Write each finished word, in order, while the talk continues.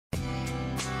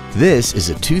This is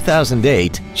a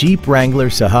 2008 Jeep Wrangler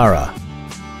Sahara.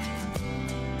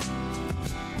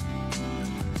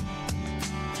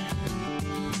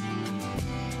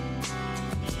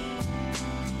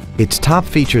 Its top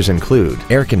features include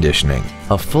air conditioning,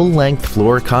 a full-length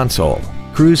floor console,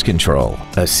 cruise control,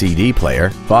 a CD player,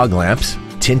 fog lamps,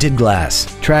 tinted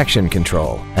glass, traction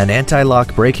control, an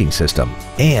anti-lock braking system,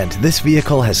 and this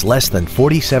vehicle has less than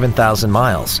 47,000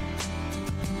 miles.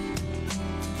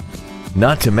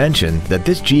 Not to mention that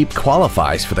this Jeep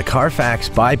qualifies for the Carfax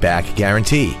buyback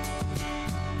guarantee.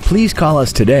 Please call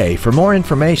us today for more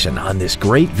information on this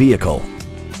great vehicle.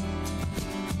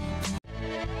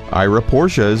 Ira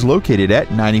Porsche is located at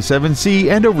 97C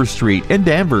Andover Street in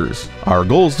Danvers. Our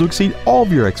goal is to exceed all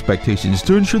of your expectations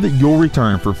to ensure that you'll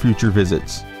return for future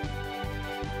visits.